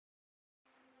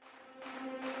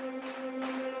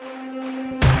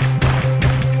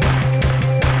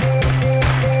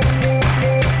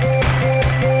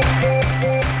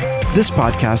This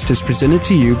podcast is presented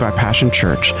to you by Passion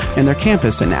Church and their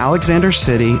campus in Alexander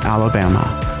City,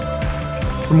 Alabama.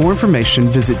 For more information,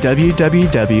 visit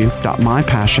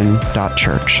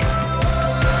www.mypassion.church.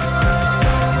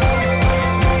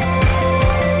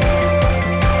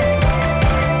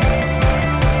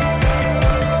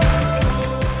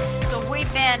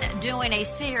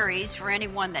 For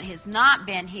anyone that has not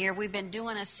been here, we've been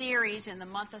doing a series in the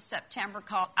month of September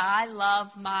called I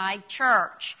Love My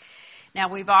Church. Now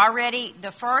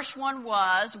the first one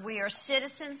was, we are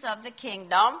citizens of the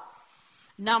kingdom.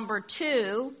 Number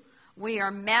 2, we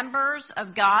are members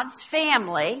of God's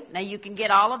family. Now you can get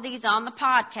all of these on the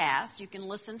podcast. You can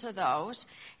listen to those.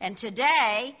 And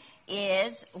today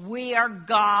is, we are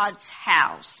God's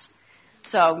house.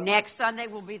 So next Sunday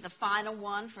will be the final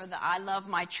one for the I Love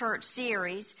My Church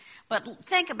series. But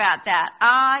think about that.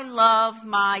 I love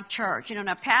my church.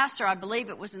 Now Pastor, I believe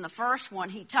it was in the first one,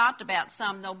 he talked about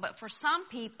some though, but for some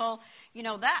people,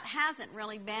 that hasn't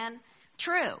really been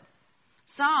true.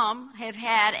 Some have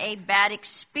had a bad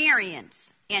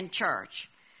experience in church.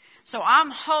 So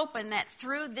I'm hoping that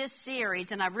through this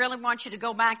series, and I really want you to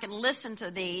go back and listen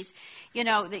to these,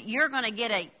 that you're going to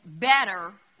get a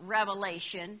better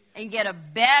revelation and get a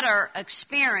better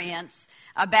experience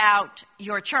about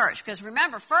your church. Because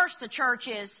remember, first the church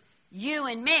is you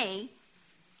and me,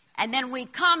 and then we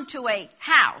come to a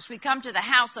house. We come to the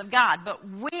house of God, but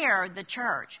we're the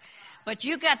church. But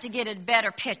you got to get a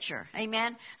better picture.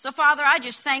 Amen? So, Father, I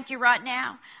just thank you right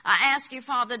now. I ask you,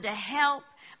 Father, to help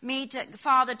me,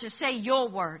 Father, to say your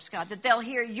words, God, that they'll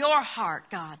hear your heart,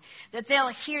 God, that they'll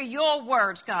hear your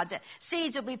words, God, that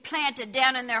seeds will be planted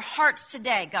down in their hearts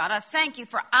today, God. I thank you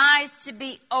for eyes to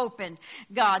be opened,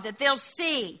 God, that they'll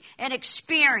see and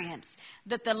experience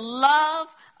that the love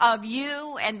of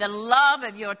you and the love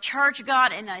of your church,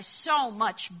 God, in a so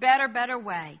much better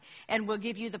way. And we'll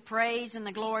give you the praise and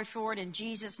the glory for it in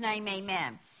Jesus' name,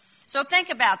 amen. So think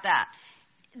about that.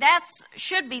 That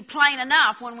should be plain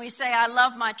enough when we say, I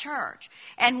love my church.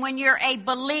 And when you're a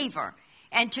believer,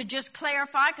 and to just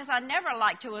clarify, because I never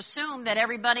like to assume that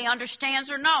everybody understands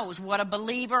or knows what a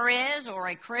believer is or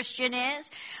a Christian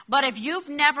is. But if you've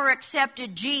never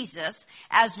accepted Jesus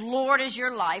as Lord as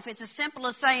your life, it's as simple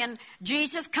as saying,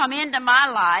 Jesus, come into my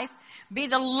life, be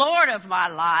the Lord of my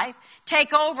life,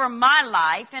 take over my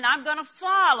life, and I'm going to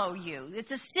follow you.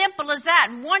 It's as simple as that.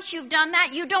 And once you've done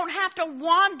that, you don't have to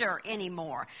wander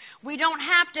anymore. We don't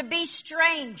have to be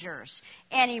strangers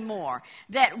anymore.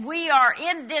 That we are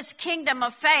in this kingdom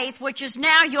of faith, which is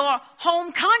now your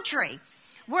home country.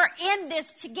 We're in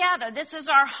this together. This is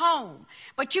our home.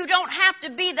 But you don't have to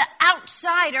be the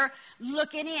outsider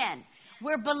looking in.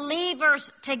 We're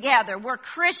believers together. We're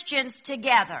Christians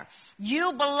together.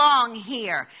 You belong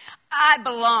here. I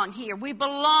belong here. We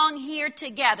belong here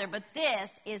together, but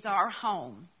this is our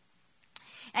home.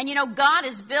 And God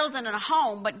is building a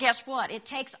home, but guess what? It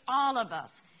takes all of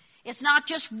us. It's not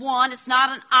just one. It's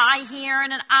not an I here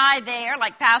and an I there,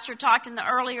 like Pastor talked in the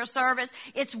earlier service.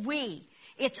 It's we.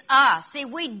 It's us. See,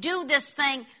 we do this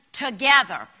thing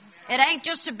together. It ain't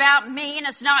just about me, and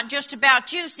it's not just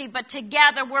about you, see, but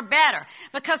together we're better.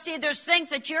 Because, see, there's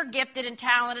things that you're gifted and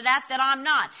talented at that I'm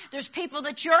not. There's people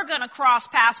that you're going to cross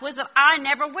paths with that I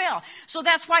never will. So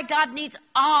that's why God needs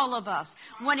all of us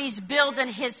when He's building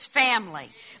His family.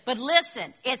 But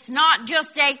listen, it's not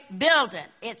just a building.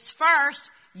 It's first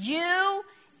you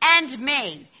and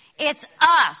me. It's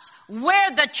us.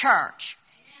 We're the church.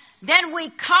 Then we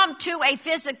come to a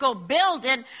physical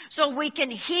building so we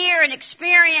can hear and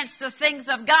experience the things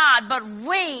of God, but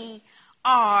we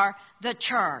are the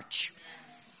church.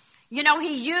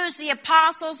 He used the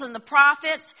apostles and the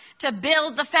prophets to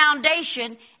build the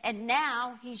foundation, and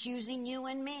now He's using you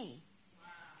and me.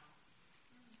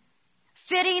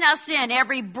 Fitting us in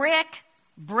every brick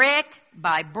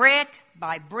by brick,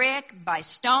 by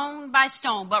stone by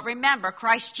stone. But remember,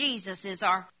 Christ Jesus is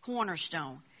our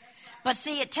cornerstone. But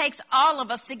see, it takes all of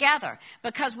us together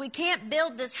because we can't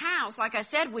build this house, like I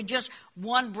said, with just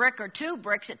one brick or two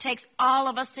bricks. It takes all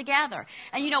of us together.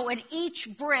 And and each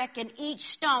brick and each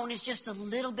stone is just a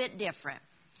little bit different.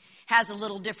 Has a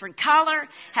little different color,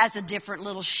 has a different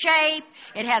little shape,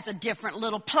 it has a different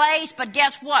little place. But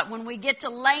guess what? When we get to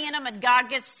laying them and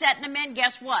God gets setting them in,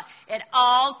 guess what? It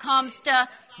all comes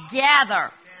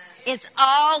together. It's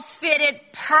all fitted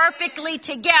perfectly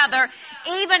together,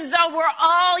 even though we're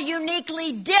all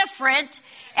uniquely different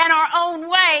in our own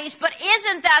ways. But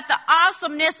isn't that the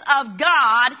awesomeness of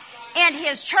God and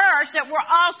His church, that we're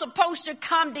all supposed to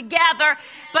come together,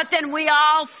 but then we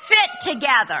all fit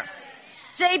together?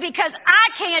 See, because I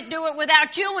can't do it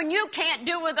without you, and you can't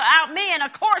do it without me, and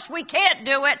of course we can't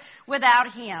do it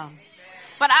without Him.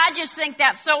 But I just think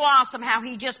that's so awesome how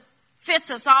he just fits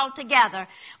us all together.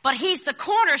 But he's the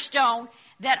cornerstone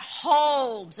that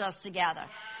holds us together.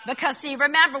 Because, see,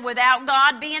 remember, without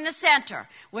God being the center,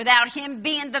 without him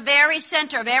being the very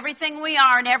center of everything we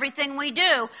are and everything we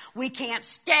do, we can't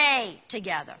stay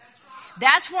together.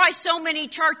 That's why so many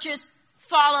churches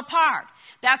fall apart.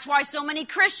 That's why so many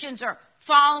Christians are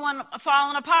falling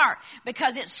apart.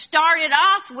 Because it started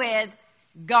off with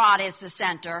God is the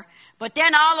center, but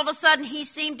then all of a sudden he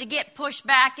seemed to get pushed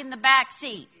back in the back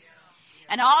seat.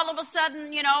 And all of a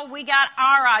sudden, we got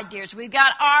our ideas. We've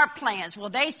got our plans. Well,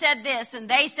 they said this and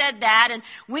they said that, and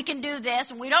we can do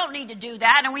this and we don't need to do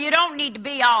that, and we don't need to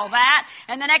be all that.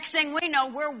 And the next thing we know,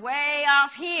 we're way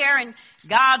off here and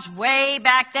God's way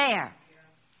back there.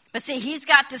 But see, he's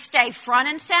got to stay front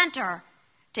and center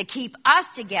to keep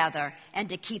us together and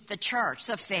to keep the church,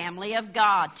 the family of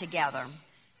God, together.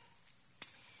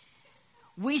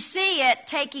 We see it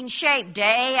taking shape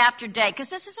day after day, because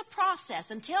this is a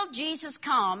process. Until Jesus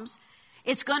comes,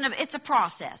 it's a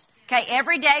process. Okay,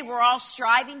 every day we're all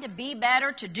striving to be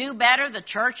better, to do better. The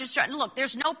church is starting. Look,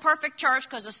 there's no perfect church,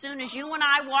 because as soon as you and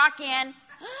I walk in,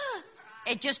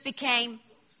 it just became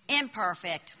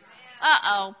imperfect.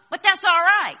 But that's all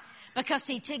right, because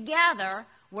see, together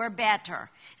we're better.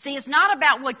 See, it's not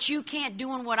about what you can't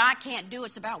do and what I can't do.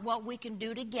 It's about what we can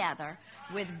do together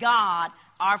with God,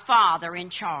 our Father, in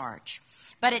charge.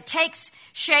 But it takes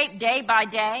shape day by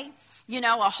day.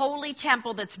 A holy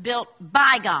temple that's built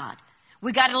by God.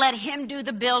 We got to let him do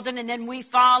the building, and then we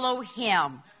follow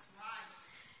him.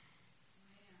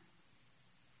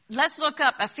 Let's look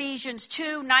up Ephesians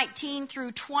 2:19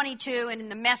 through 22, and in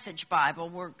the Message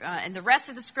Bible. And the rest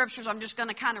of the scriptures I'm just going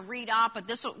to kind of read off, but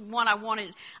this one I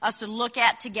wanted us to look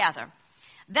at together.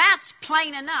 That's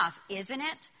plain enough, isn't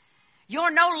it?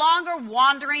 You're no longer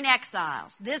wandering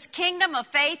exiles. This kingdom of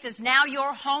faith is now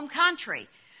your home country.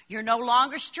 You're no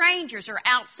longer strangers or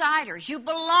outsiders. You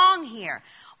belong here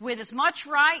with as much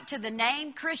right to the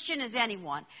name Christian as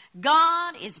anyone.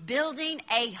 God is building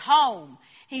a home.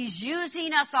 He's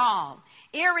using us all,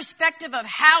 irrespective of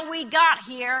how we got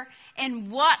here and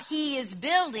what he is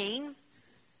building.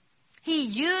 He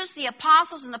used the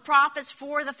apostles and the prophets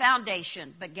for the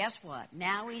foundation. But guess what?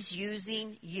 Now he's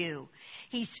using you.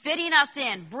 He's fitting us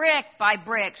in brick by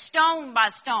brick, stone by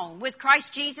stone, with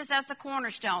Christ Jesus as the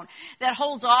cornerstone that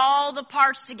holds all the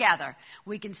parts together.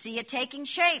 We can see it taking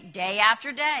shape day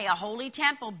after day, a holy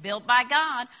temple built by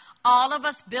God, all of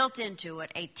us built into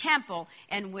it, a temple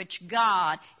in which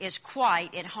God is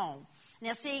quite at home.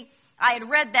 Now see, I had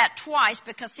read that twice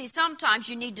because see, sometimes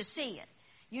you need to see it.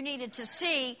 You needed to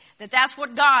see that that's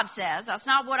what God says. That's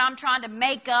not what I'm trying to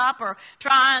make up or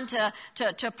trying to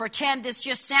pretend this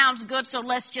just sounds good, so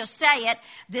let's just say it.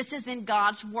 This is in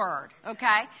God's Word,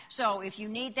 okay? So if you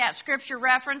need that scripture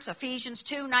reference, Ephesians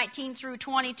 2:19 through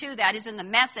 22, that is in the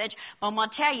Message. But I'm going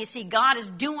to tell you, see, God is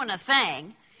doing a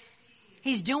thing.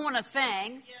 He's doing a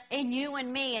thing in you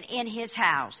and me and in his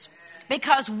house.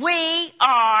 Because we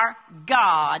are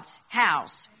God's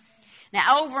house.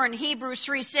 Now, over in Hebrews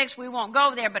 3:6, we won't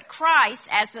go there, but Christ,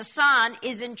 as the Son,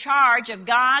 is in charge of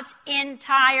God's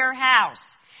entire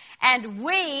house. And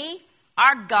we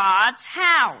are God's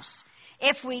house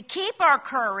if we keep our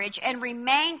courage and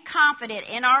remain confident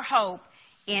in our hope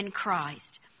in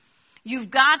Christ.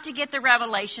 You've got to get the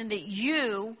revelation that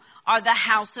you are the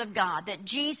house of God, that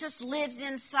Jesus lives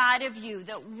inside of you,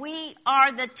 that we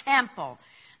are the temple,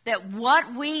 that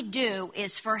what we do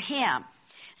is for him.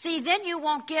 See, then you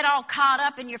won't get all caught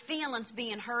up in your feelings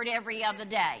being hurt every other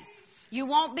day. You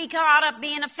won't be caught up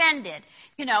being offended,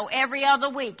 every other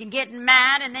week and getting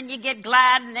mad, and then you get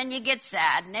glad, and then you get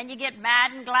sad, and then you get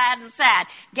mad and glad and sad.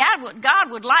 God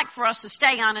would like for us to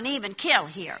stay on an even keel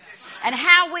here. And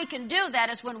how we can do that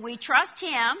is when we trust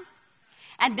him,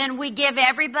 and then we give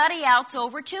everybody else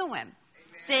over to him. Amen.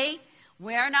 See?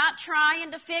 We're not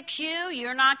trying to fix you.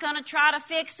 You're not going to try to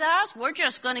fix us. We're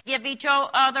just going to give each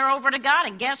other over to God.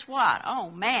 And guess what?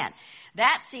 Oh, man,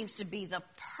 that seems to be the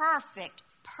perfect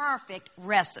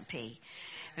recipe.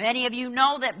 Many of you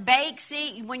know that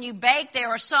when you bake, there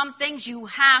are some things you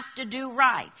have to do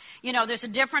right. There's a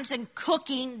difference in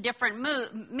cooking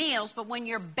different meals, but when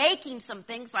you're baking some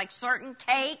things like certain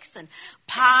cakes and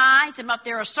pies,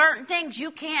 there are certain things you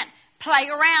can't play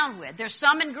around with. There's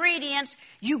some ingredients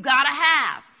you got to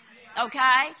have,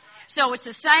 okay? So it's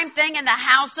the same thing in the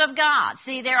house of God.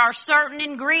 See, there are certain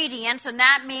ingredients, and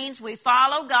that means we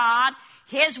follow God,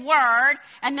 his word,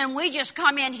 and then we just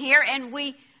come in here and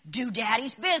we do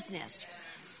Daddy's business.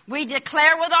 We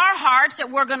declare with our hearts that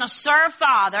we're going to serve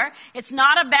Father. It's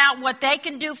not about what they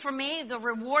can do for me, the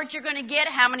rewards you're going to get,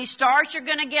 how many stars you're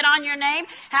going to get on your name,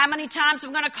 how many times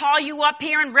I'm going to call you up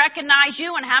here and recognize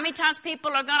you, and how many times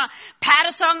people are going to pat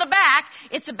us on the back.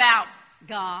 It's about,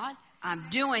 God, I'm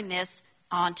doing this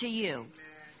unto you.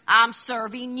 I'm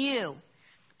serving you.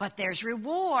 But there's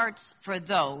rewards for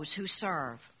those who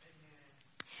serve.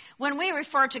 When we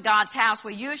refer to God's house,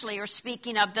 we usually are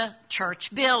speaking of the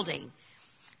church building.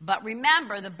 But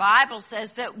remember, the Bible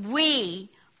says that we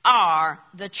are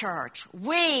the church.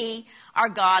 We are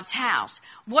God's house.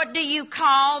 What do you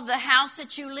call the house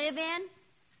that you live in?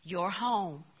 Your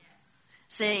home.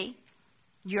 See?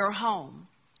 Your home.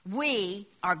 We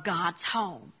are God's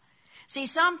home. See,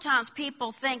 sometimes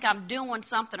people think I'm doing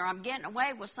something or I'm getting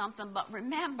away with something, but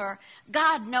remember,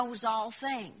 God knows all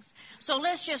things. So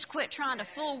let's just quit trying to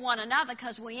fool one another,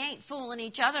 because we ain't fooling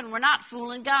each other and we're not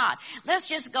fooling God. Let's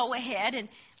just go ahead and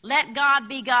let God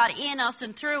be God in us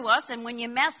and through us. And when you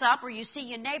mess up or you see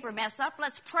your neighbor mess up,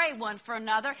 let's pray one for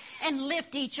another and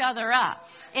lift each other up.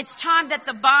 It's time that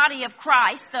the body of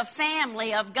Christ, the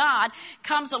family of God,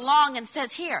 comes along and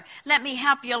says, here, let me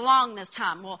help you along this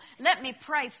time. Well, let me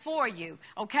pray for you,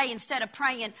 okay, instead of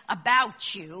praying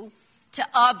about you to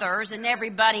others and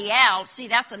everybody else. See,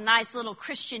 that's a nice little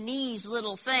Christianese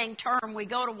little term. We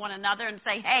go to one another and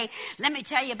say, hey, let me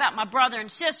tell you about my brother and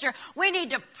sister. We need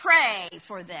to pray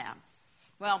for them.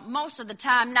 Well, most of the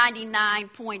time,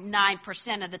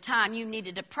 99.9% of the time, you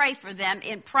needed to pray for them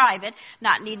in private,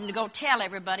 not needing to go tell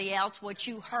everybody else what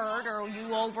you heard or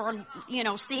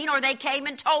you seen, or they came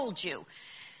and told you.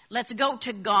 Let's go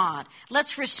to God.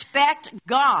 Let's respect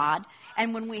God.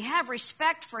 And when we have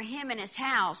respect for Him and His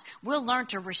house, we'll learn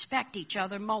to respect each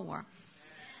other more.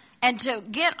 And to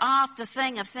get off the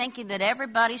thing of thinking that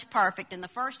everybody's perfect, and the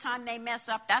first time they mess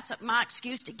up, that's my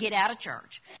excuse to get out of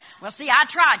church. Well, see, I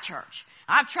tried church.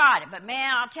 I've tried it, but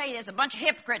man, I'll tell you, there's a bunch of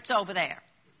hypocrites over there.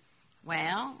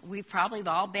 Well, we've probably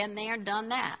all been there and done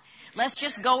that. Let's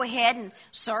just go ahead and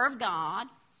serve God,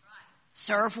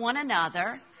 serve one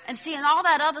another, and see, and all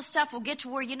that other stuff will get to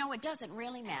where, it doesn't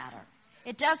really matter.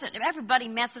 It doesn't. Everybody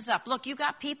messes up. Look, you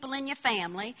got people in your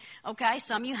family, okay?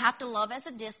 Some you have to love as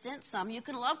a distance. Some you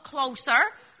can love closer.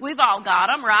 We've all got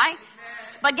them, right?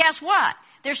 But guess what?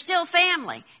 They're still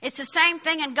family. It's the same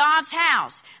thing in God's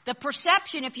house. The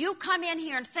perception, if you come in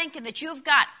here and thinking that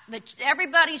that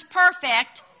everybody's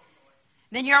perfect,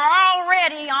 then you're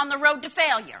already on the road to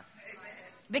failure.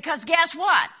 Because guess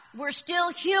what? We're still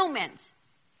humans.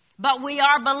 But we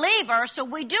are believers, so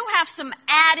we do have some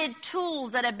added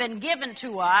tools that have been given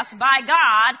to us by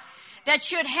God that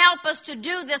should help us to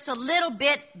do this a little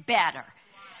bit better.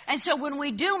 And so when we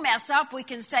do mess up, we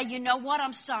can say, you know what,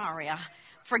 I'm sorry.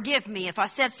 Forgive me if I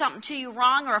said something to you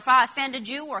wrong, or if I offended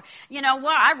you, or you know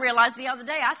what, I realized the other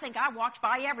day, I think I walked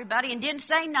by everybody and didn't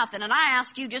say nothing, and I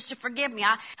asked you just to forgive me.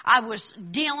 I was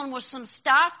dealing with some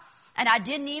stuff, and I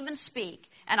didn't even speak.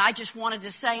 And I just wanted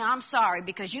to say I'm sorry,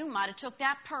 because you might have took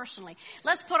that personally.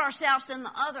 Let's put ourselves in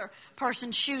the other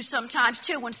person's shoes sometimes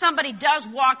too. When somebody does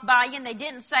walk by you and they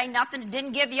didn't say nothing and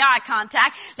didn't give you eye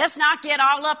contact, let's not get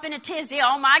all up in a tizzy.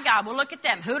 Oh my God, well look at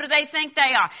them. Who do they think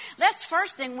they are? That's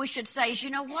first thing we should say is, you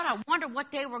know what? I wonder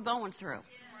what they were going through.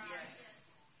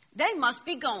 They must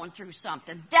be going through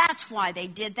something. That's why they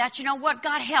did that. You know what?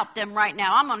 God help them right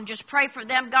now. I'm going to just pray for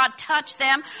them. God touch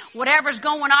them. Whatever's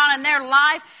going on in their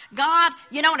life. God,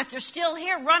 and if they're still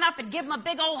here, run up and give them a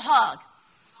big old hug.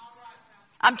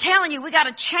 I'm telling you, we got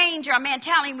to change our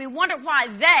mentality. We wonder why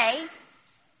they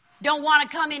don't want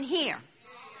to come in here.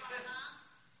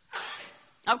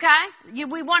 Okay?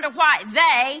 We wonder why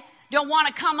they don't want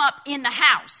to come up in the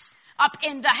house. Up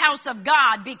in the house of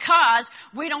God, because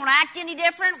we don't act any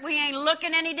different, we ain't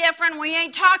looking any different, we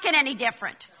ain't talking any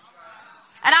different.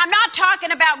 And I'm not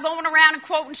talking about going around and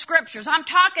quoting scriptures. I'm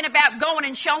talking about going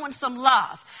and showing some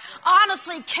love.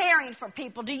 Honestly caring for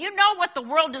people. Do you know what the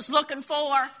world is looking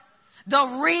for? The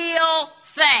real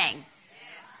thing.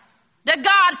 The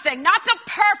God thing. Not the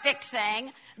perfect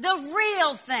thing. The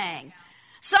real thing.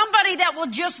 Somebody that will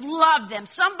just love them.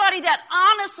 Somebody that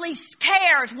honestly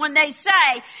cares when they say,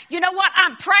 you know what,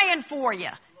 I'm praying for you.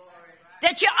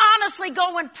 That you honestly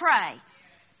go and pray.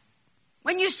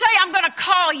 When you say, I'm going to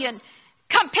call you and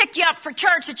come pick you up for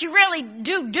church, that you really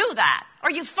do that.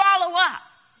 Or you follow up.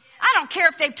 I don't care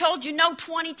if they've told you no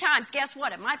 20 times. Guess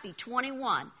what? It might be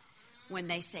 21 when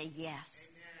they say, yes,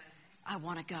 I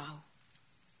want to go.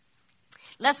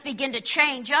 Let's begin to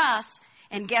change us.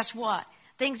 And guess what?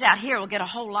 Things out here will get a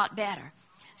whole lot better.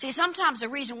 See, sometimes the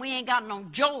reason we ain't got no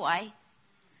joy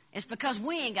is because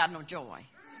we ain't got no joy.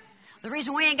 The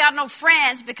reason we ain't got no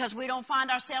friends because we don't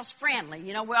find ourselves friendly.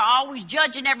 You know, we're always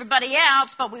judging everybody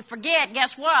else, but we forget,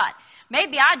 guess what?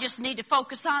 Maybe I just need to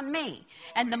focus on me.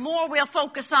 And the more we'll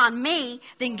focus on me,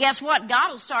 then guess what?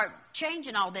 God will start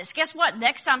changing all this. Guess what?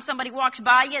 Next time somebody walks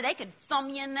by you, they could thumb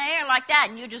you in the air like that,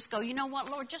 and you just go, you know what,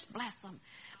 Lord, just bless them.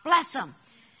 Bless them.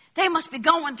 They must be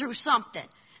going through something.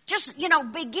 Just,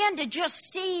 begin to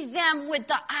just see them with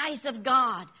the eyes of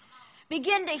God.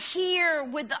 Begin to hear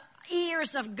with the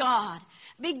ears of God.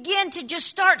 Begin to just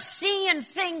start seeing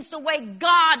things the way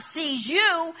God sees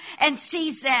you and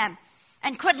sees them.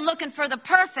 And quit looking for the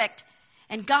perfect.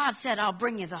 And God said, I'll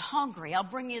bring you the hungry. I'll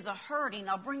bring you the hurting.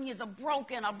 I'll bring you the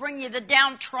broken. I'll bring you the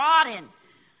downtrodden.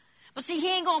 But see,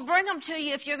 He ain't going to bring them to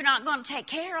you if you're not going to take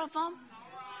care of them.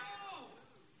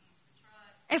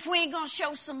 If we ain't going to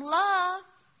show some love.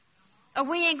 Or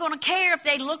we ain't going to care if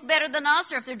they look better than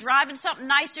us, or if they're driving something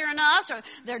nicer than us, or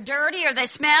they're dirty, or they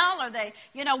smell, or they,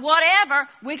 whatever.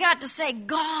 We got to say,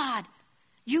 God,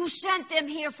 you sent them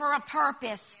here for a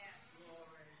purpose.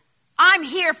 I'm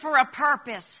here for a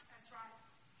purpose.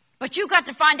 But you got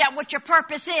to find out what your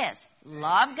purpose is.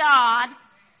 Love God,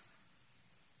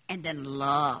 and then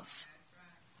love.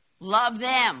 Love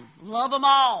them. Love them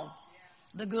all.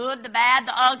 The good, the bad,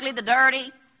 the ugly, the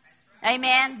dirty.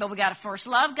 Amen. But we got to first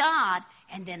love God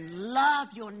and then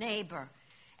love your neighbor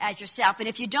as yourself. And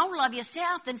if you don't love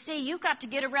yourself, then see, you got to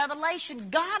get a revelation.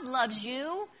 God loves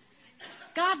you.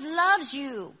 God loves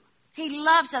you. He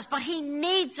loves us, but He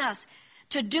needs us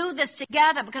to do this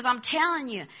together, because I'm telling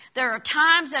you, there are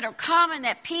times that are coming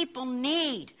that people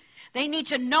need. They need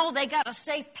to know they got a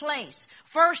safe place.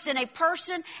 First in a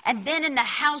person and then in the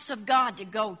house of God to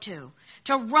go to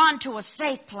run to a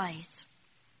safe place.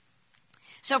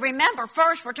 So remember,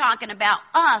 first we're talking about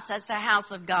us as the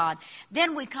house of God.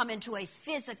 Then we come into a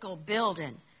physical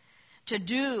building to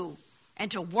do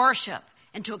and to worship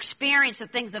and to experience the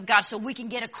things of God so we can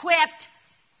get equipped.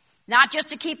 Not just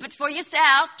to keep it for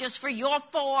yourself, just for your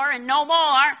four and no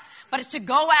more, but it's to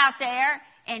go out there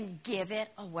and give it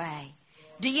away.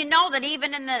 Do you know that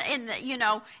even in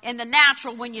the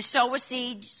natural, when you sow a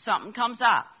seed, something comes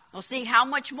up? Well, see how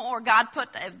much more God put.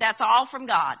 That's all from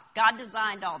God. God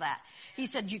designed all that. He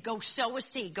said, you go sow a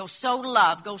seed, go sow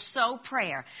love, go sow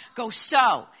prayer, go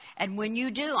sow. And when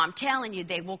you do, I'm telling you,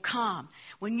 they will come.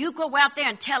 When you go out there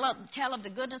and tell of the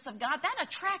goodness of God, that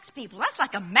attracts people. That's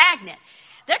like a magnet.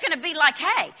 They're going to be like,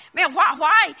 hey, man,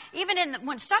 why? Even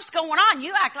when stuff's going on,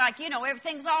 you act like,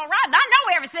 everything's all right. And I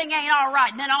know everything ain't all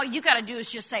right. And then all you got to do is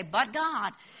just say, but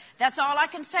God. That's all I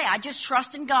can say. I just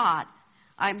trust in God.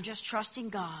 I'm just trusting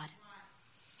God.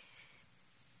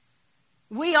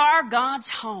 We are God's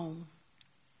home.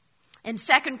 In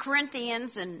 2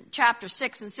 Corinthians in chapter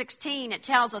 6 and 16, it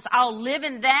tells us, I'll live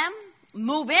in them,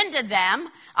 move into them,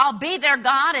 I'll be their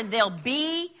God, and they'll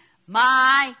be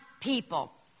my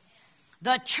people.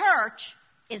 The church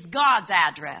is God's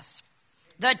address.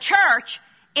 The church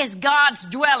is God's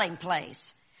dwelling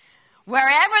place.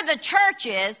 Wherever the church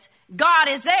is, God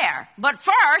is there. But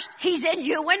first, He's in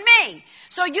you and me.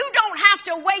 So you don't have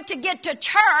to wait to get to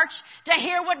church to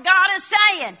hear what God is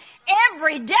saying.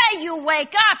 Every day you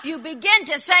wake up, you begin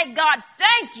to say, God,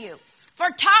 thank you for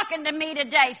talking to me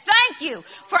today. Thank you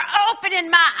for opening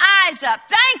my eyes up.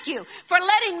 Thank you for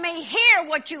letting me hear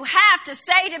what you have to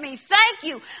say to me. Thank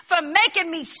you for making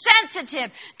me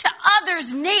sensitive to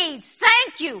others' needs.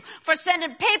 Thank you for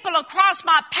sending people across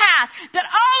my path that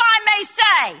all I may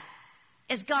say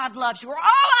is God loves you. Or all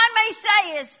I may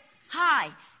say is, hi,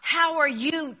 how are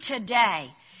you today?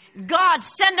 God,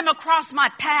 send them across my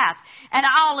path, and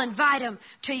I'll invite them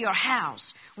to your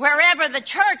house. Wherever the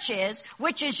church is,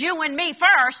 which is you and me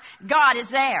first, God is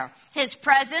there. His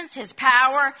presence, His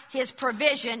power, His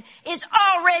provision is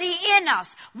already in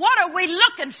us. What are we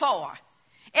looking for?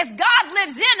 If God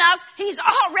lives in us, He's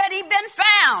already been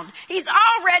found. He's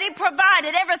already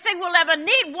provided. Everything we'll ever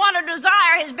need, want, or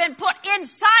desire has been put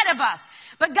inside of us.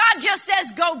 But God just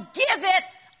says, go give it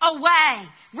away.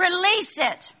 Release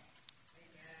it.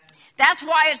 That's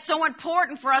why it's so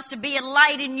important for us to be a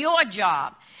light in your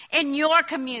job, in your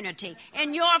community,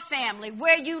 in your family,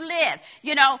 where you live.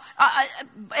 In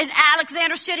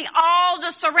Alexander City, all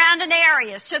the surrounding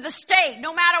areas, to the state,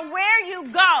 no matter where you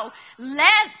go,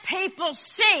 let people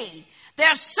see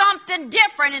there's something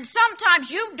different. And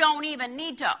sometimes you don't even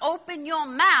need to open your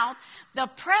mouth. The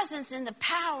presence and the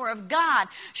power of God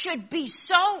should be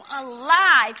so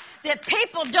alive that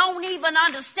people don't even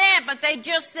understand, but they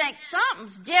just think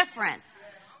something's different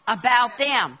about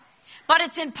them. But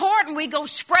it's important we go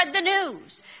spread the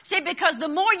news. See, because the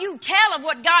more you tell of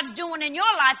what God's doing in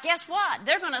your life, guess what?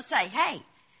 They're going to say, hey,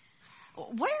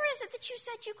 where is it that you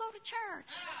said you go to church?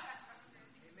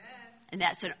 And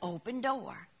that's an open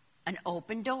door. An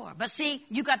open door. But see,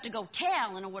 you got to go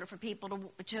tell in order for people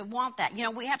to want that. You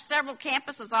know, we have several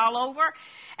campuses all over,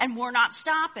 and we're not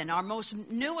stopping. Our most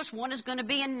newest one is going to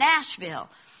be in Nashville.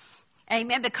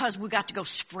 Amen, because we got to go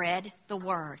spread the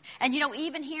word. And you know,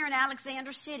 even here in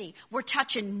Alexander City, we're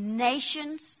touching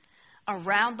nations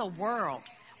around the world.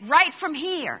 Right from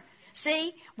here.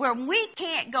 See, where we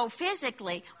can't go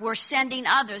physically, we're sending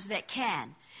others that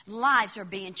can. Lives are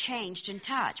being changed and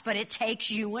touched. But it takes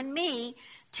you and me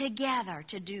together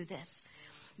to do this.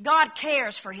 God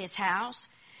cares for his house.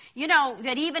 You know,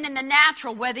 that even in the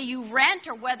natural, whether you rent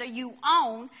or whether you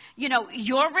own, you know,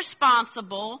 you're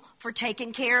responsible for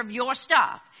taking care of your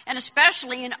stuff. And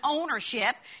especially in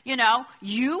ownership, you know,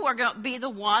 you are going to be the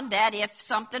one that if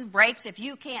something breaks, if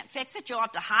you can't fix it, you'll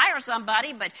have to hire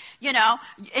somebody. But, you know,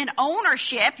 in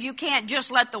ownership, you can't just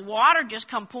let the water just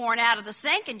come pouring out of the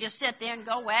sink and just sit there and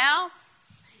go, well,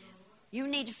 you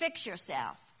need to fix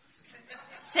yourself.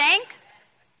 Sink,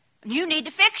 you need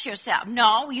to fix yourself.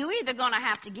 No, you're either going to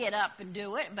have to get up and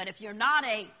do it, but if you're not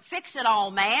a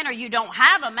fix-it-all man or you don't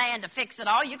have a man to fix it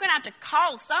all, you're going to have to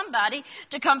call somebody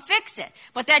to come fix it.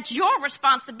 But that's your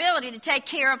responsibility to take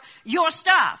care of your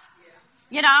stuff,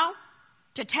 you know,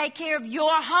 to take care of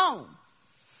your home.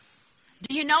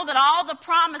 Do you know that all the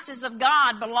promises of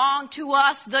God belong to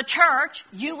us, the church,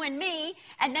 you and me,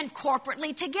 and then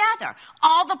corporately together?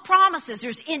 All the promises.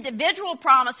 There's individual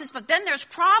promises, but then there's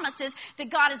promises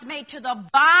that God has made to the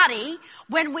body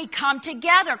when we come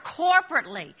together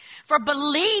corporately for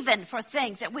believing for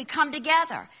things that we come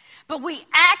together. But we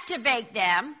activate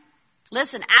them.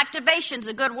 Listen, activation's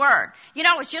a good word. You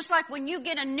know, it's just like when you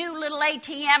get a new little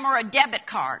ATM or a debit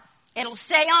card. It'll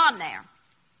say on there.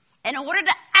 In order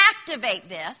to activate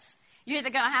this, you're either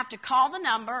going to have to call the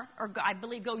number or, I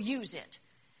believe, go use it.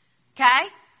 Okay?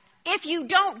 If you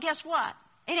don't, guess what?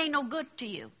 It ain't no good to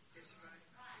you.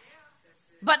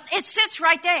 But it sits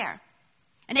right there.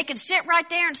 And it can sit right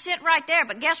there and sit right there.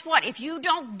 But guess what? If you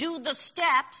don't do the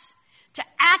steps to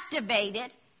activate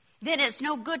it, then it's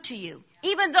no good to you.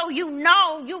 Even though you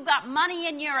know you've got money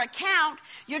in your account,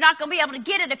 you're not going to be able to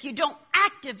get it if you don't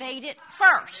activate it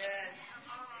first.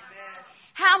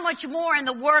 How much more in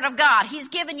the Word of God? He's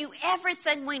given you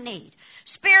everything we need,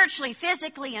 spiritually,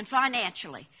 physically, and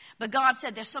financially. But God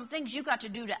said there's some things you got to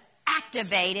do to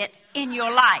activate it in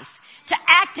your life, to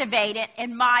activate it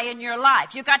in your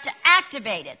life. You got to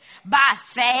activate it by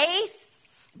faith,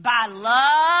 by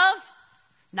love,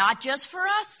 not just for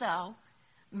us, though.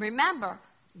 Remember,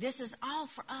 this is all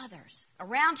for others.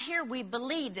 Around here, we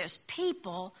believe there's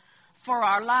people for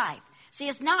our life. See,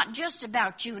 it's not just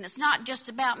about you, and it's not just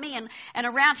about me. And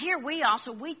around here, we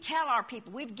tell our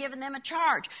people, we've given them a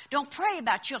charge. Don't pray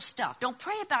about your stuff. Don't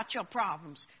pray about your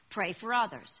problems. Pray for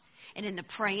others. And in the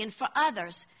praying for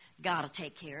others, God will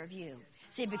take care of you.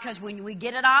 See, because when we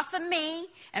get it off of me,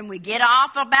 and we get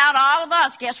off about all of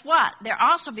us, guess what? There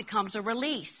also becomes a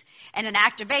release and an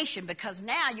activation, because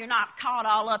now you're not caught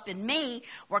all up in me.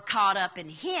 We're caught up in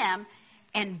Him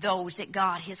and those that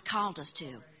God has called us to.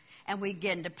 And we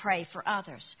begin to pray for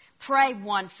others. Pray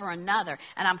one for another.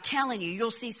 And I'm telling you,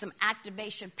 you'll see some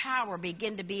activation power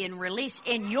begin to be released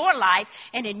in your life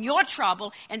and in your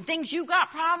trouble. And things you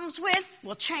got problems with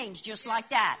will change just like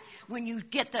that when you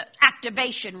get the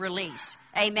activation released.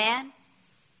 Amen?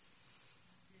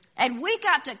 And we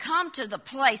got to come to the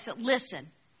place that, listen,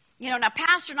 you know, now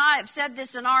Pastor and I have said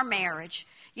this in our marriage.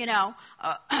 You know,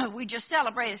 we just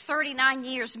celebrated 39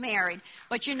 years married.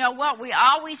 But you know what? We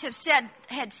always had said,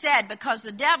 because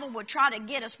the devil would try to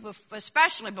get us,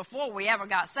 especially before we ever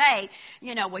got saved,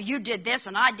 you know, well, you did this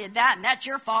and I did that, and that's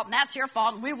your fault and that's your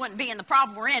fault, and we wouldn't be in the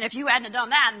problem we're in if you hadn't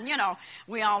done that. And, you know,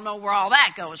 we all know where all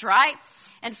that goes, right?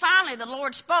 And finally, the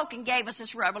Lord spoke and gave us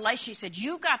this revelation. He said,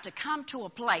 you've got to come to a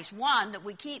place, one, that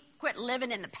we quit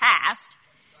living in the past,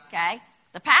 okay?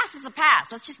 The past is the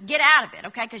past. Let's just get out of it,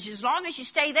 okay? Because as long as you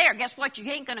stay there, guess what?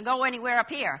 You ain't going to go anywhere up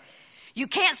here. You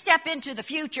can't step into the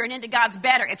future and into God's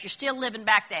better if you're still living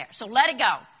back there. So let it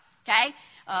go, okay?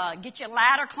 Get your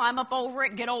ladder, climb up over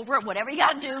it, get over it. Whatever you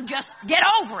got to do, just get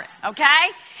over it, okay?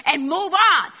 And move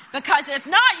on. Because if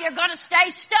not, you're going to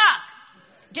stay stuck.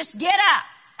 Just get up.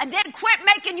 And then quit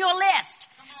making your list.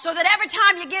 So that every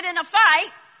time you get in a fight,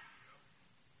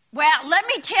 well, let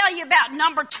me tell you about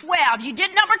number 12. You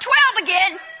did number 12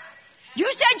 again.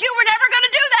 You said you were never going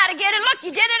to do that again, and look,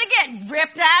 you did it again.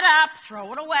 Rip that up,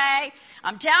 throw it away.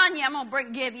 I'm telling you, I'm going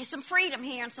to give you some freedom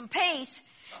here and some peace.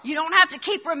 You don't have to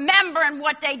keep remembering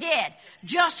what they did.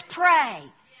 Just pray.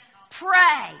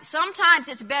 Pray. Sometimes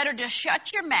it's better to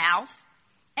shut your mouth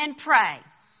and pray.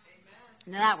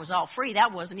 Now, that was all free.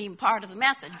 That wasn't even part of the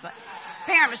message, but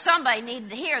apparently somebody needed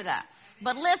to hear that.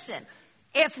 But listen,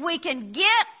 if we can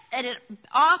get it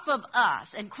off of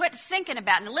us and quit thinking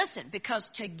about it. And listen, because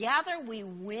together we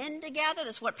win together.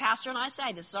 That's what Pastor and I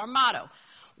say. This is our motto.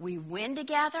 We win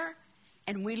together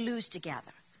and we lose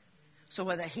together. So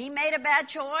whether he made a bad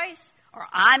choice or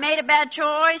I made a bad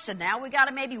choice and now we got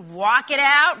to maybe walk it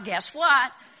out, guess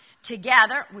what?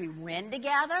 Together, we win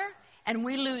together and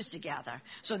we lose together.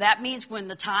 So that means when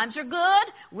the times are good,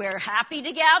 we're happy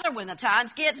together. When the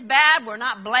times gets bad, we're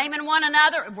not blaming one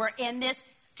another. We're in this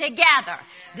together.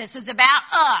 This is about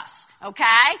us, okay?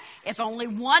 If only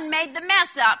one made the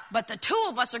mess up, but the two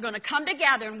of us are going to come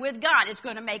together, and with God, it's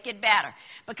going to make it better.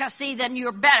 Because, see, then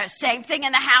you're better. Same thing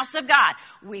in the house of God.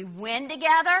 We win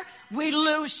together, we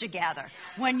lose together.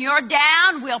 When you're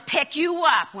down, we'll pick you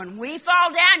up. When we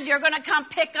fall down, you're going to come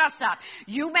pick us up.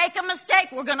 You make a mistake,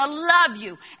 we're going to love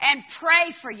you and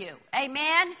pray for you.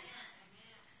 Amen?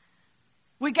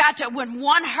 We got to, when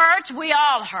one hurts, we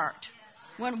all hurt.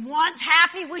 When one's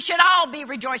happy, we should all be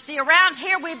rejoicing. See, around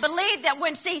here, we believe that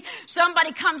when,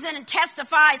 somebody comes in and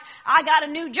testifies, I got a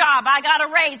new job, I got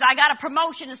a raise, I got a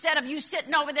promotion, instead of you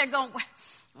sitting over there going,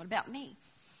 what about me?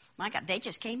 My God, they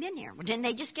just came in here. Well, didn't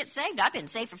they just get saved? I've been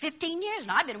saved for 15 years,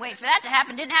 and I've been waiting for that to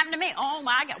happen. Didn't happen to me. Oh,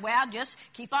 my God. Well, just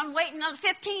keep on waiting another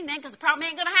 15 then, because the problem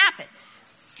ain't going to happen.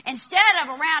 Instead of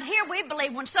around here, we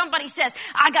believe when somebody says,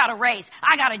 I got a raise,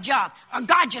 I got a job, or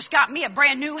God just got me a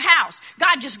brand new house,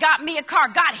 God just got me a car,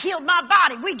 God healed my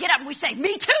body, we get up and we say,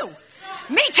 me too,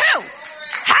 me too,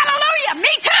 hallelujah,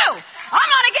 me too. I'm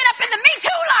going to get up in the me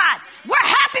too line. We're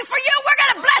happy for you, we're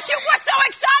going to bless you, we're so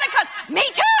excited because me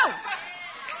too.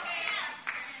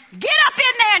 Get up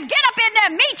in there and get up in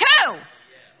there, me too.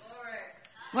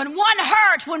 When one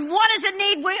hurts, when one is in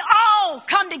need, we all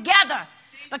come together.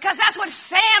 Because that's what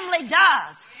family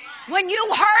does. When you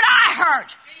hurt, I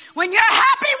hurt. When you're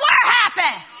happy, we're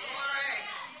happy.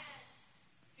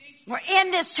 We're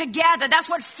in this together. That's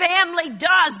what family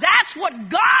does. That's what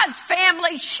God's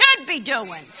family should be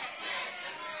doing.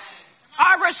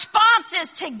 Our response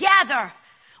is together,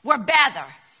 we're better.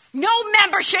 No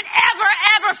member should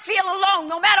ever feel alone,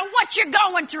 no matter what you're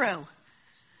going through.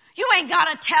 You ain't got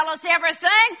to tell us everything.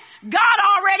 God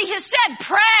already has said,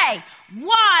 pray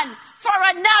one for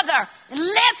another.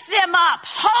 Lift them up.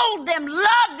 Hold them.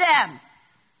 Love them.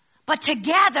 But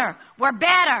together, we're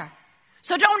better.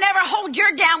 So don't ever hold your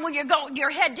head down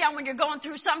when you're going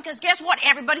through something, because guess what?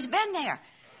 Everybody's been there.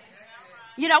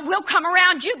 You know, we'll come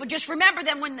around you, but just remember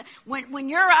that when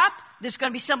you're up, there's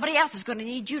going to be somebody else that's going to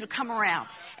need you to come around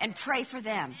and pray for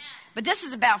them. But this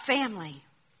is about family.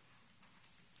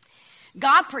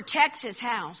 God protects his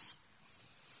house.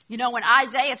 You know, in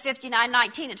Isaiah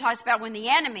 59:19, it talks about when the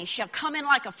enemy shall come in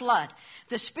like a flood,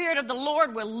 the Spirit of the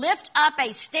Lord will lift up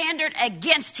a standard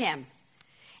against him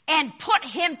and put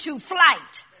him to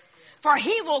flight. For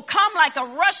he will come like a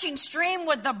rushing stream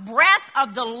with the breath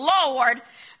of the Lord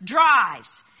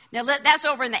drives. Now, that's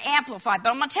over in the Amplified, but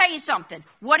I'm going to tell you something.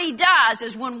 What he does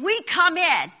is when we come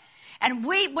in and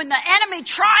when the enemy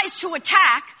tries to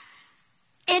attack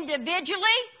individually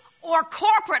or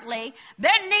corporately,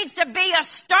 there needs to be a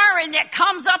stirring that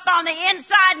comes up on the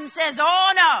inside and says,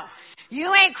 oh no,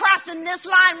 you ain't crossing this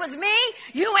line with me.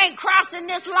 You ain't crossing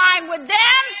this line with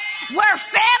them. We're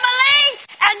family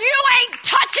and you ain't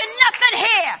touching nothing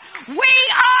here. We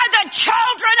are the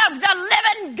children of the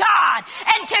living God,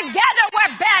 and together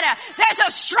we're better. There's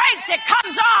a strength that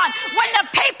comes on when the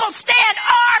people stand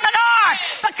arm in arm,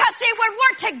 because see, when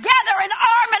we're together and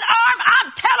arm in arm, I'm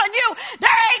telling you,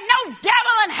 there ain't no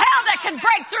devil in hell that can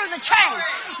break through the chain.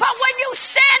 But when you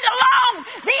stand alone,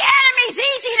 the enemy's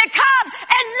easy to come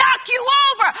and knock you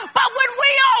over. But when we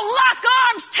all lock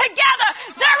arms together,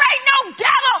 there ain't no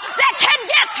devil that can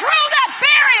get through that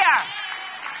barrier.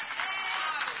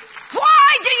 Why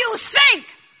do you think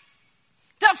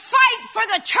the fight for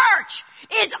the church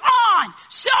is on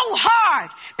so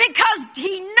hard? Because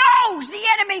he knows, the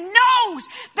enemy knows,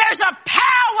 there's a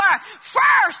power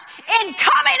first in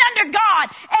coming under God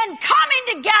and coming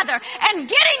together and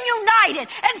getting united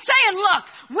and saying, look,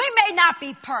 we may not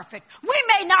be perfect. We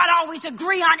may not always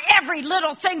agree on every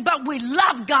little thing, but we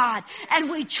love God and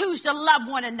we choose to love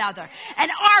one another.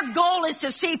 And our goal is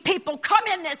to see people come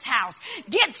in this house,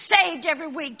 get saved every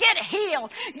week, get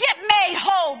healed, get made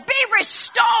whole, be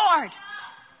restored.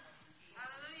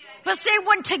 But see,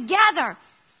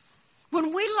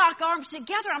 when we lock arms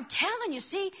together, I'm telling you,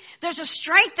 see, there's a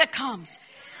strength that comes.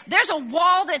 There's a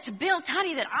wall that's built,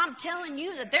 honey, that I'm telling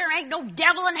you that there ain't no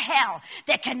devil in hell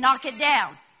that can knock it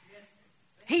down.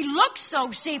 He looks, though,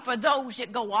 see, for those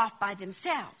that go off by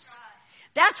themselves.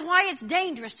 That's why it's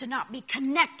dangerous to not be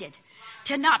connected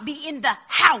to not be in the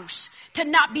house, to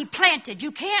not be planted.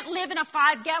 You can't live in a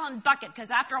 5-gallon bucket because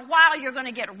after a while you're going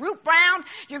to get root brown,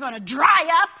 you're going to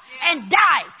dry up and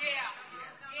die.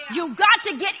 You got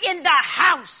to get in the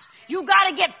house. You got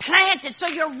to get planted so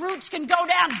your roots can go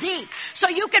down deep, so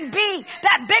you can be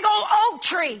that big old oak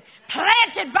tree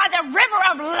planted by the river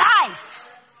of life.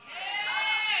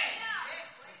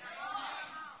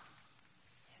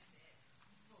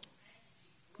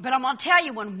 But I'm going to tell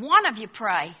you, when one of you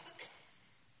pray,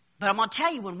 but I'm going to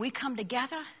tell you, when we come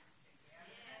together,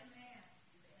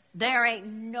 there ain't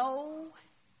no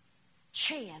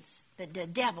chance that the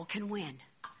devil can win.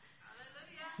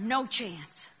 No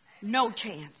chance. No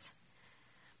chance.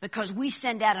 Because we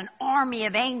send out an army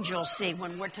of angels, see,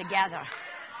 when we're together.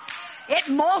 It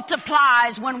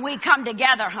multiplies when we come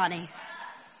together, honey.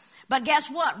 But guess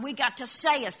what? We got to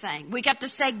say a thing. We got to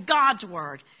say God's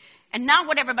word. And not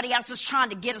what everybody else is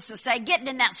trying to get us to say. Getting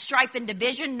in that strife and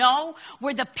division. No,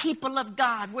 we're the people of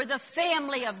God. We're the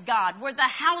family of God. We're the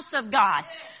house of God.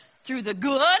 Through the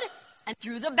good and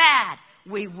through the bad.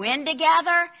 We win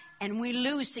together and we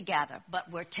lose together.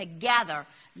 But we're together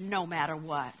no matter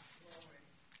what.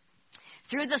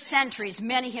 Through the centuries,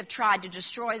 many have tried to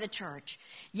destroy the church.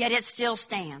 Yet it still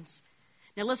stands.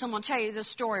 Now listen, I'm going to tell you this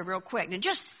story real quick. Now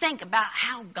just think about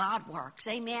how God works.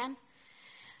 Amen?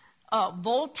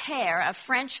 Voltaire, a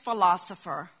French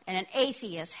philosopher and an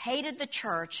atheist, hated the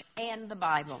church and the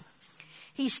Bible.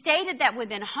 He stated that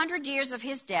within 100 years of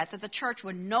his death, that the church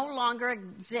would no longer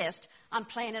exist on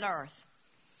planet Earth.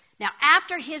 Now,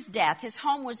 after his death, his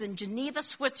home was in Geneva,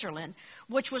 Switzerland,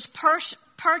 which was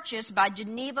purchased by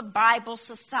Geneva Bible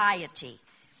Society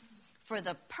for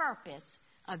the purpose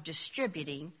of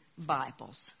distributing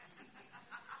Bibles.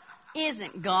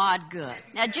 Isn't God good?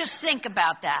 Now, just think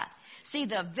about that. See,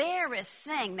 the very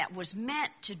thing that was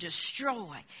meant to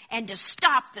destroy and to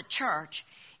stop the church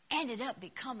ended up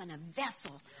becoming a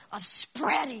vessel of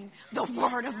spreading the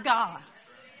word of God.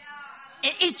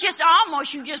 It's just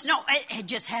almost, you just know, it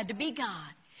just had to be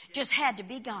God. Just had to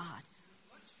be God.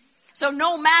 So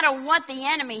no matter what the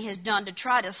enemy has done to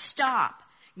try to stop,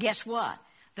 guess what?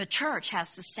 The church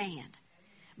has to stand,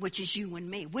 which is you and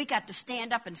me. We got to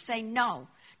stand up and say no.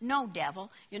 No,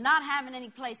 devil, you're not having any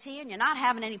place here, and you're not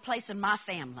having any place in my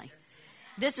family.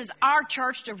 This is our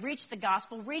church to reach the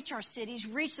gospel, reach our cities,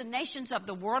 reach the nations of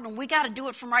the world, and we got to do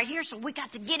it from right here, so we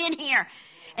got to get in here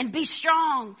and be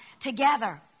strong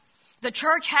together. The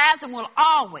church has and will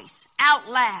always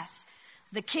outlast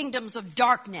the kingdoms of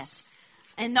darkness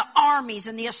and the armies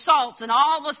and the assaults and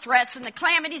all the threats and the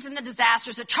calamities and the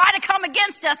disasters that try to come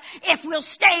against us if we'll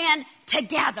stand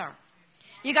together.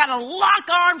 You got to lock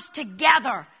arms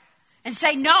together and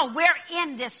say, no, we're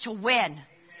in this to win.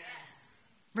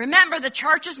 Remember, the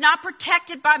church is not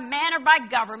protected by man or by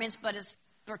governments, but is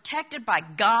protected by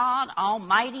God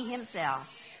Almighty himself.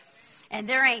 And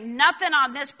there ain't nothing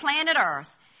on this planet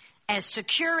Earth as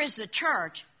secure as the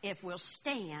church if we'll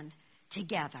stand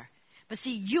together. But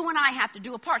see, you and I have to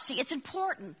do a part. See, it's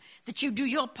important that you do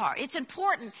your part. It's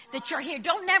important that you're here.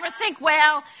 Don't never think,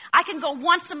 well, I can go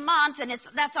once a month and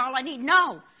that's all I need.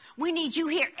 No, we need you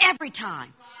here every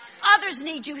time. Others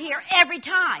need you here every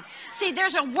time. See,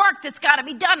 there's a work that's got to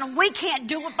be done, and we can't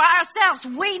do it by ourselves.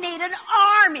 We need an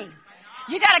army.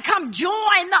 You got to come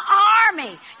join the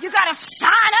army. You got to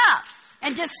sign up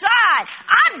and decide,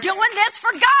 I'm doing this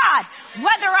for God.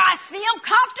 Whether I feel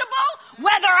comfortable,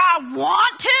 whether I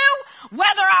want to,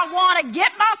 whether I want to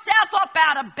get myself up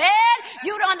out of bed.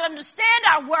 You don't understand.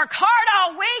 I work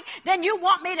hard all week. Then you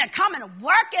want me to come and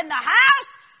work in the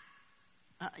house?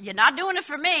 You're not doing it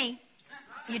for me.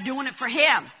 You're doing it for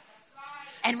him.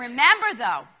 And remember,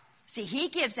 though, see, he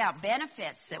gives out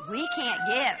benefits that we can't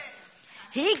give.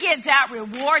 He gives out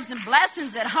rewards and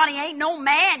blessings that, honey, ain't no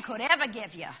man could ever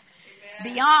give you.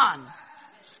 Beyond.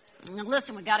 Now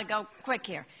listen, we got to go quick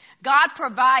here. God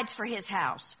provides for his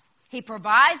house. He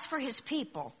provides for his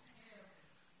people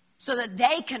so that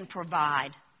they can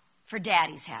provide for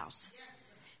Daddy's house.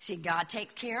 See, God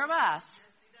takes care of us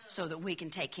so that we can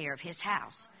take care of his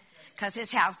house. Because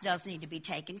his house does need to be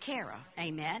taken care of.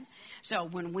 Amen. So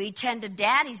when we tend to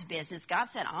Daddy's business, God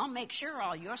said, I'll make sure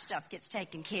all your stuff gets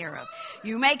taken care of.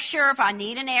 You make sure if I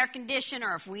need an air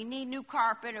conditioner, or if we need new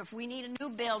carpet, or if we need a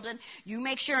new building, you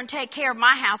make sure and take care of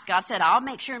my house. God said, I'll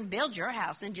make sure and build your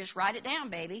house. And just write it down,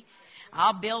 baby.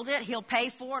 I'll build it. He'll pay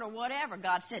for it or whatever.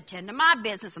 God said, tend to my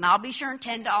business, and I'll be sure and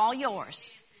tend to all yours.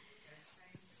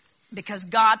 Because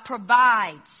God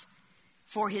provides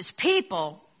for his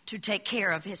people to take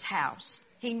care of his house.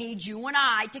 He needs you and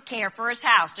I to care for his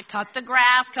house, to cut the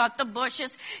grass, cut the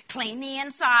bushes, clean the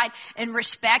inside, and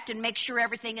respect and make sure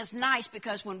everything is nice,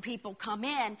 because when people come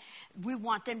in, we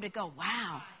want them to go,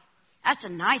 wow, that's a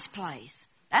nice place.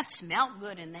 That smelled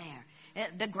good in there.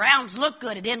 The grounds look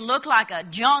good. It didn't look like a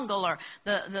jungle, or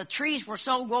the trees were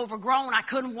so overgrown I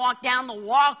couldn't walk down the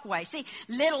walkway. See,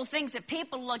 little things that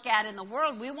people look at in the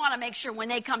world, we want to make sure when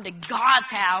they come to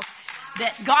God's house,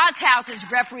 that God's house is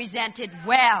represented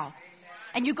well.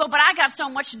 And you go, but I got so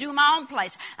much to do in my own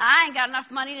place. I ain't got enough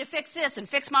money to fix this and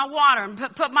fix my water and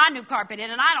put my new carpet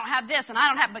in, and I don't have this and I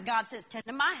don't have, but God says, tend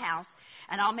to my house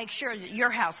and I'll make sure that your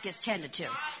house gets tended to.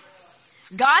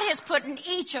 God has put in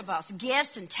each of us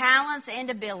gifts and talents and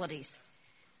abilities,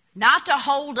 not to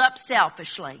hold up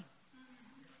selfishly,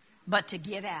 but to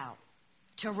give out,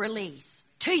 to release,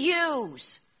 to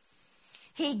use.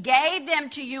 He gave them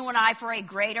to you and I for a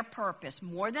greater purpose,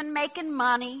 more than making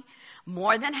money,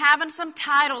 more than having some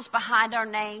titles behind our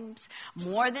names,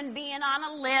 more than being on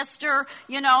a list or,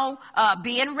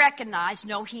 being recognized.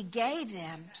 No, he gave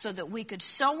them so that we could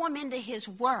sow them into his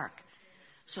work,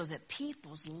 so that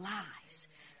people's lives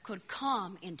could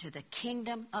come into the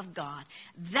kingdom of God.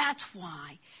 That's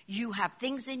why you have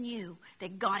things in you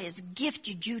that God has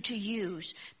gifted you to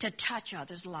use to touch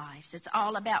others' lives. It's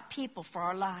all about people for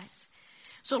our lives.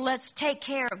 So let's take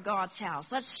care of God's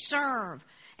house. Let's serve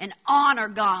and honor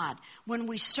God when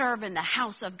we serve in the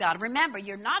house of God. Remember,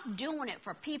 you're not doing it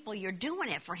for people, you're doing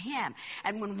it for him.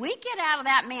 And when we get out of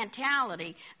that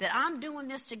mentality that I'm doing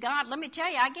this to God, let me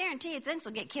tell you, I guarantee you things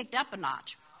will get kicked up a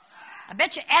notch. I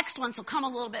bet you excellence will come a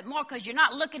little bit more, because you're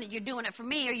not looking at you're doing it for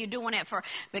me, or you're doing it for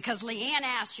because Leanne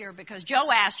asked you, or because Joe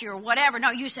asked you, or whatever.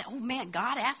 No, you say, oh man,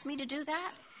 God asked me to do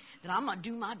that? Then I'm going to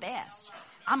do my best.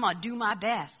 I'm going to do my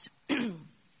best.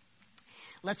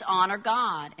 Let's honor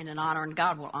God, and in honoring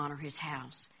God, we'll honor his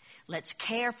house. Let's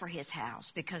care for his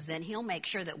house, because then he'll make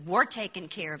sure that we're taken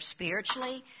care of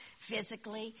spiritually,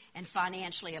 physically, and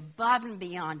financially, above and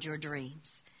beyond your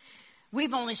dreams.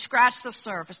 We've only scratched the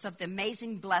surface of the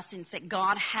amazing blessings that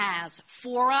God has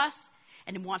for us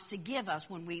and wants to give us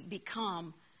when we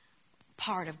become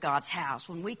part of God's house.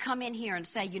 When we come in here and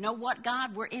say, you know what,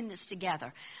 God, we're in this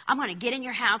together. I'm going to get in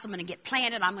your house. I'm going to get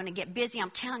planted. I'm going to get busy.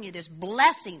 I'm telling you, there's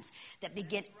blessings that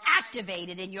begin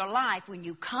activated in your life when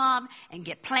you come and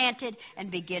get planted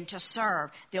and begin to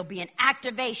serve. There'll be an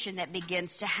activation that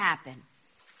begins to happen.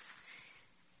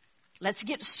 Let's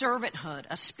get servanthood,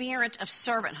 a spirit of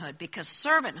servanthood, because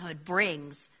servanthood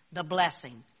brings the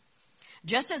blessing.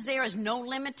 Just as there is no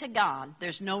limit to God,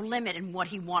 there's no limit in what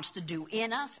he wants to do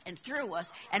in us and through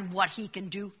us and what he can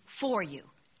do for you.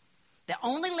 The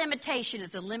only limitation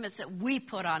is the limits that we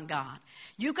put on God.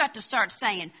 You got to start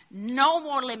saying no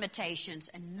more limitations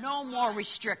and no more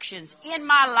restrictions in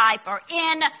my life or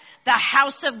in the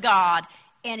house of God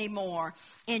anymore,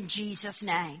 in Jesus'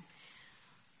 name.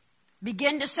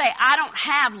 Begin to say, I don't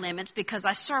have limits because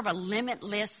I serve a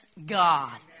limitless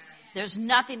God. There's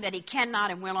nothing that he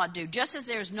cannot and will not do. Just as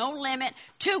there's no limit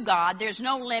to God, there's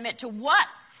no limit to what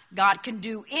God can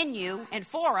do in you and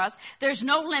for us. There's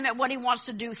no limit what he wants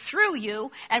to do through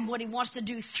you and what he wants to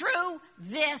do through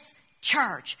this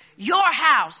church. Your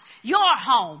house, your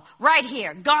home, right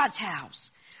here, God's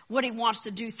house. What he wants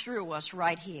to do through us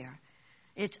right here.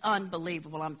 It's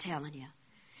unbelievable, I'm telling you.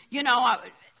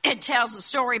 It tells a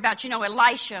story about,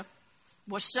 Elisha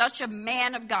was such a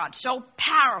man of God, so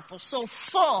powerful, so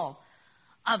full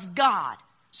of God,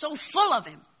 so full of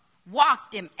him,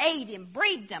 walked him, ate him,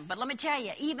 breathed him. But let me tell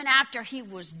you, even after he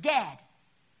was dead,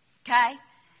 okay,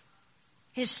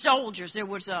 his soldiers, there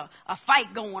was a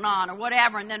fight going on or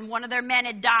whatever, and then one of their men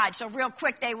had died. So real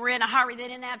quick, they were in a hurry. They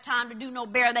didn't have time to do no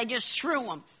burial. They just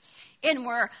threw him in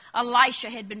where Elisha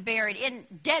had been buried, in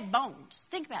dead bones.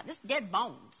 Think about this, dead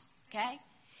bones, okay?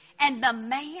 And the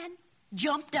man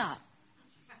jumped up,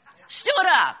 stood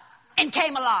up, and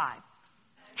came alive.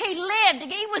 He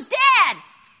lived. He was dead.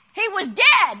 He was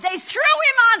dead. They threw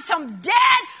him on some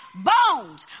dead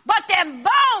bones. But them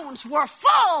bones were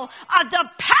full of the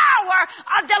power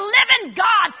of the living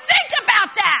God. Think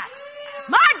about that.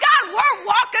 My God, we're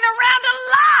walking around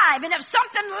alive. And if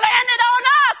something landed on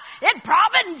us, it'd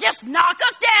probably just knock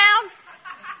us down.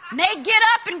 And they'd get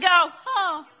up and go,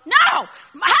 oh, no.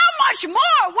 How much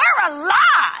more? We're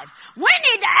alive. We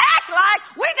need to act like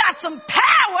we got some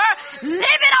power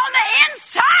living on the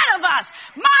inside of us.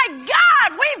 My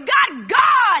God, we've got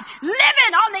God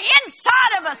living on the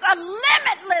inside of us. A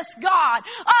limitless God,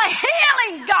 a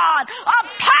healing God, a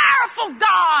powerful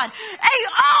God, a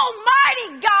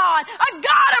almighty God, a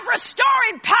God of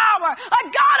restoring power, a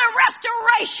God of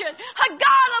restoration, a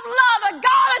God of love, a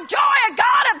God of joy, a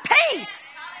God of peace.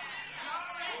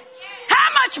 How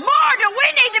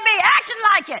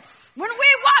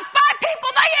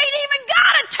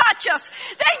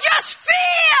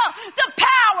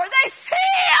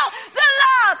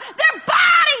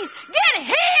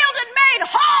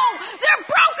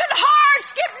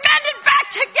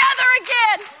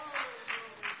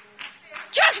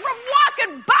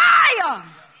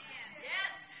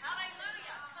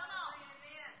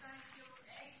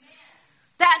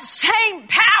That same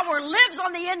power lives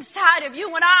on the inside of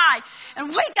you and I, and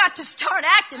we got to start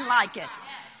acting like it.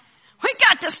 We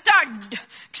got to start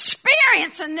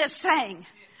experiencing this thing,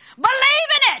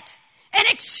 believing it, and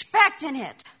expecting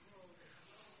it.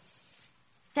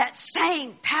 That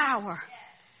same power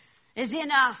is in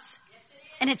us,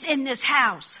 and it's in this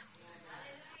house.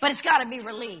 But it's got to be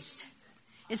released.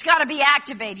 It's got to be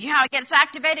activated. You know how it gets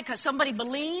activated? Because somebody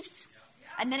believes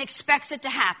and then expects it to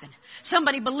happen.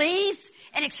 Somebody believes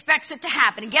and expects it to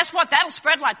happen. And guess what? That'll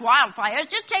spread like wildfire. It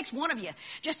just takes one of you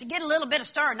just to get a little bit of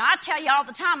stir. And I tell you all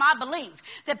the time, I believe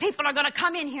that people are going to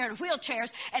come in here in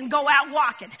wheelchairs and go out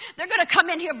walking. They're going to come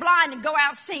in here blind and go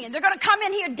out seeing. They're going to come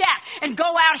in here deaf and go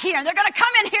out hearing. They're going to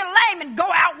come in here lame and go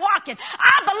out walking.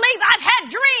 I believe I've had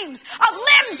dreams of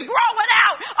limbs growing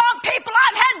out on people.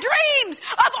 I've had dreams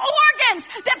of organs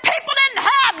that people didn't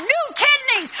have. New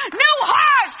kidneys, new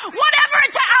hearts, whatever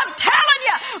it's, I'm telling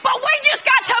you. But we just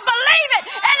got to believe it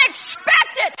and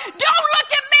expect it. Don't look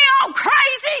at me all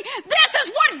crazy. This is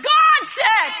what God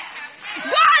said.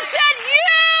 God said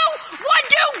you would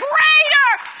do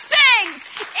greater things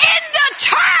in the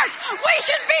church. We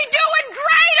should be doing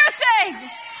greater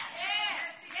things.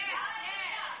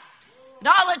 And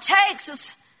all it takes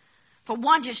is for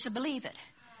one just to believe it.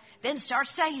 Then start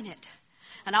saying it.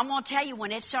 And I'm going to tell you,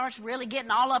 when it starts really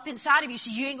getting all up inside of you, so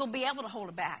you ain't going to be able to hold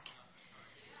it back.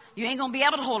 You ain't going to be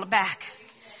able to hold it back.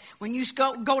 When you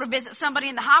go to visit somebody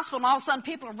in the hospital and all of a sudden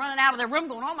people are running out of their room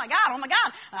going, oh my God,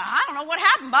 I don't know what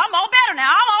happened, but I'm all better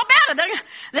now. I'm all better.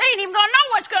 They ain't even going to know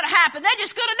what's going to happen. They're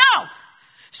just going to know.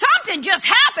 Something just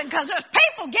happened because there's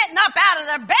people getting up out of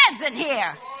their beds in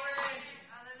here.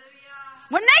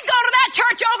 When they go to that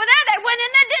church over there, they went in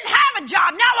there and didn't have a job.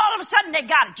 Now all of a sudden they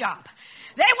got a job.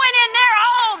 They went in there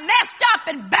all messed up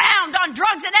and bound on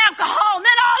drugs and alcohol. And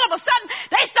then all of a sudden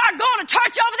they start going to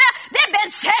church over there. They've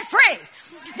been set free.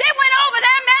 They went over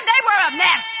there, man, they were a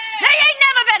mess. They ain't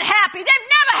never been happy. They've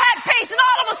never had peace. And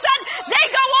all of a sudden they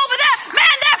go over there.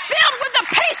 Man, they're filled with the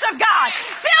peace of God.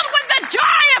 Filled with the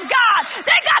joy of God.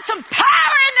 They got some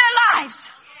power in their lives.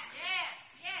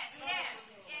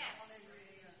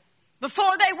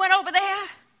 Before they went over there,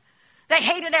 they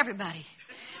hated everybody.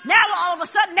 Now all of a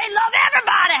sudden they love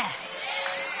everybody.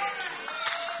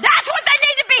 That's what they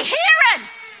need to be hearing.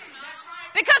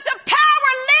 Because the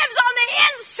power lives on the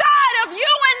inside of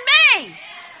you and me.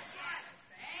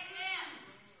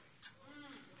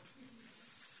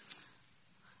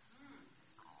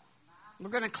 We're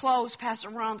going to close. Pastor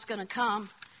Ron's going to come.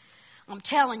 I'm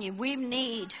telling you, we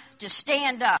need to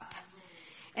stand up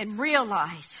and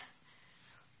realize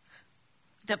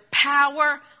the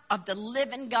power of the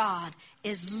living God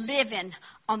is living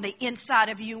on the inside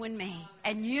of you and me.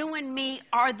 And you and me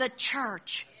are the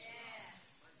church.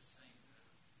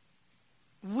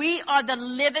 We are the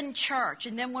living church.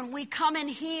 And then when we come in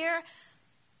here,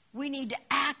 we need to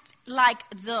act like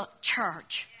the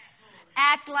church.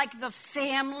 Act like the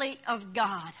family of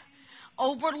God.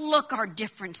 Overlook our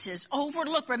differences.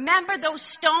 Remember those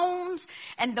stones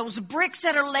and those bricks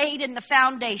that are laid in the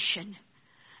foundation.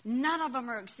 None of them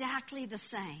are exactly the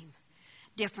same.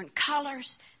 Different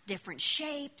colors, different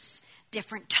shapes,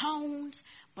 different tones.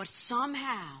 But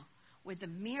somehow, with the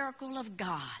miracle of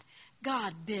God,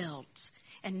 God builds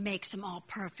and makes them all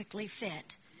perfectly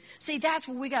fit. See, that's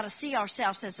where we got to see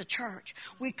ourselves as a church.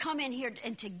 We come in here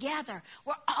and together,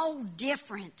 we're all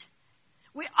different.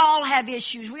 We all have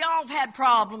issues. We all have had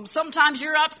problems. Sometimes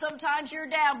you're up, sometimes you're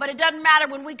down. But it doesn't matter.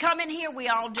 When we come in here, we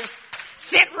all just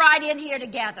fit right in here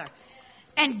together.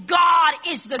 And God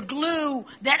is the glue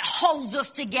that holds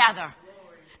us together.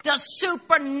 The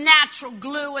supernatural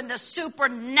glue and the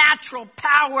supernatural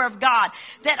power of God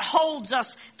that holds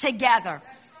us together.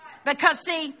 Because,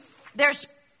 see, there's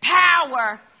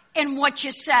power in what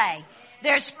you say.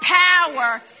 There's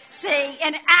power, see,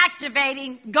 in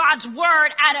activating God's word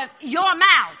out of your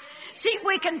mouth. See,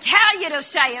 we can tell you to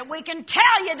say it. We can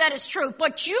tell you that it's true.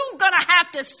 But you're going to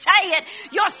have to say it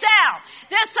yourself.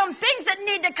 There's some things that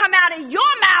need to come out of your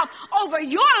mouth over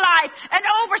your life and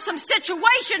over some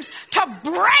situations to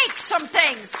break some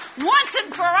things once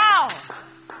and for all.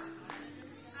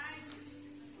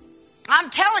 I'm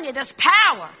telling you, there's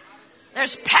power.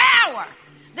 There's power.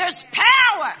 There's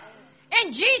power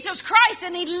in Jesus Christ,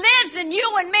 and He lives in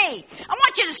you and me. I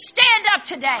want you to stand up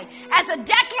today as a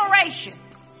declaration.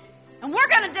 And we're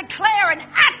going to declare an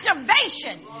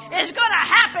activation is going to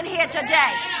happen here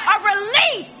today. A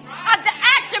release of the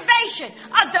activation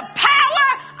of the power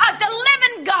of the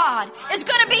living God is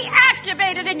going to be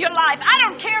activated in your life. I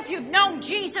don't care if you've known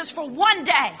Jesus for one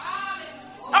day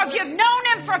or if you've known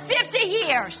Him for 50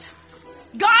 years.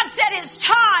 God said it's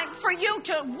time for you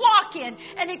to walk in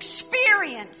and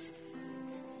experience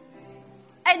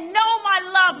and know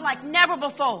my love like never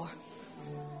before.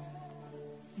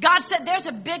 God said there's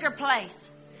a bigger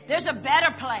place. There's a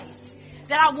better place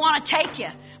that I want to take you.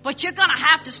 But you're going to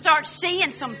have to start seeing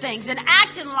some things and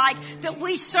acting like that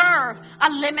we serve a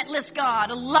limitless God,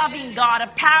 a loving God, a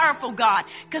powerful God.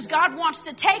 Because God wants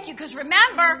to take you. Because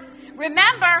remember,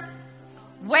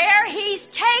 where He's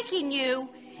taking you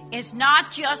is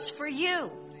not just for you.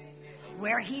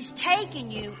 Where He's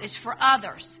taking you is for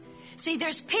others. See,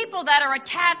 there's people that are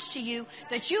attached to you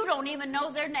that you don't even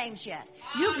know their names yet.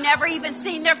 You've never even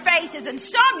seen their faces. And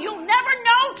some you'll never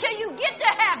know till you get to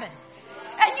heaven.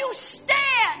 And you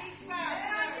stand.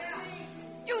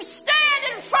 You stand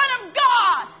in front of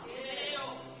God.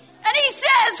 And He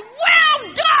says,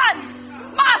 well done,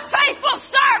 my faithful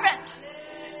servant.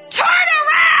 Turn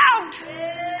around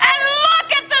and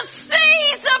look at the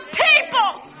seas of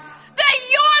people that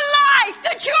your life,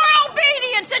 that your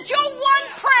obedience, that your one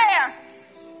prayer,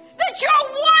 that your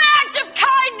one act of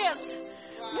kindness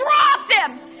brought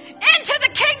them into the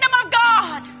kingdom of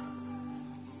God.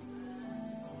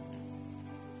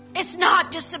 It's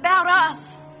not just about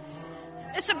us.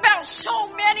 It's about so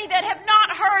many that have not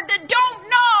heard, that don't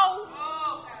know.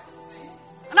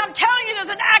 And I'm telling you, there's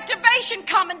an activation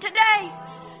coming today.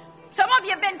 Some of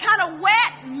you have been kind of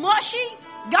wet, mushy.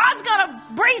 God's going to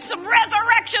breathe some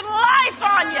resurrection life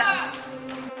on you.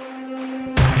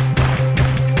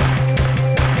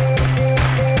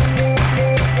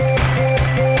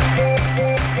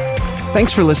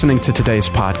 Thanks for listening to today's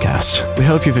podcast. We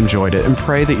hope you've enjoyed it and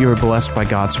pray that you are blessed by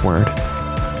God's Word.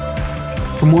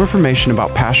 For more information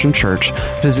about Passion Church,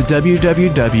 visit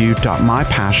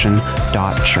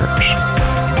www.mypassion.church.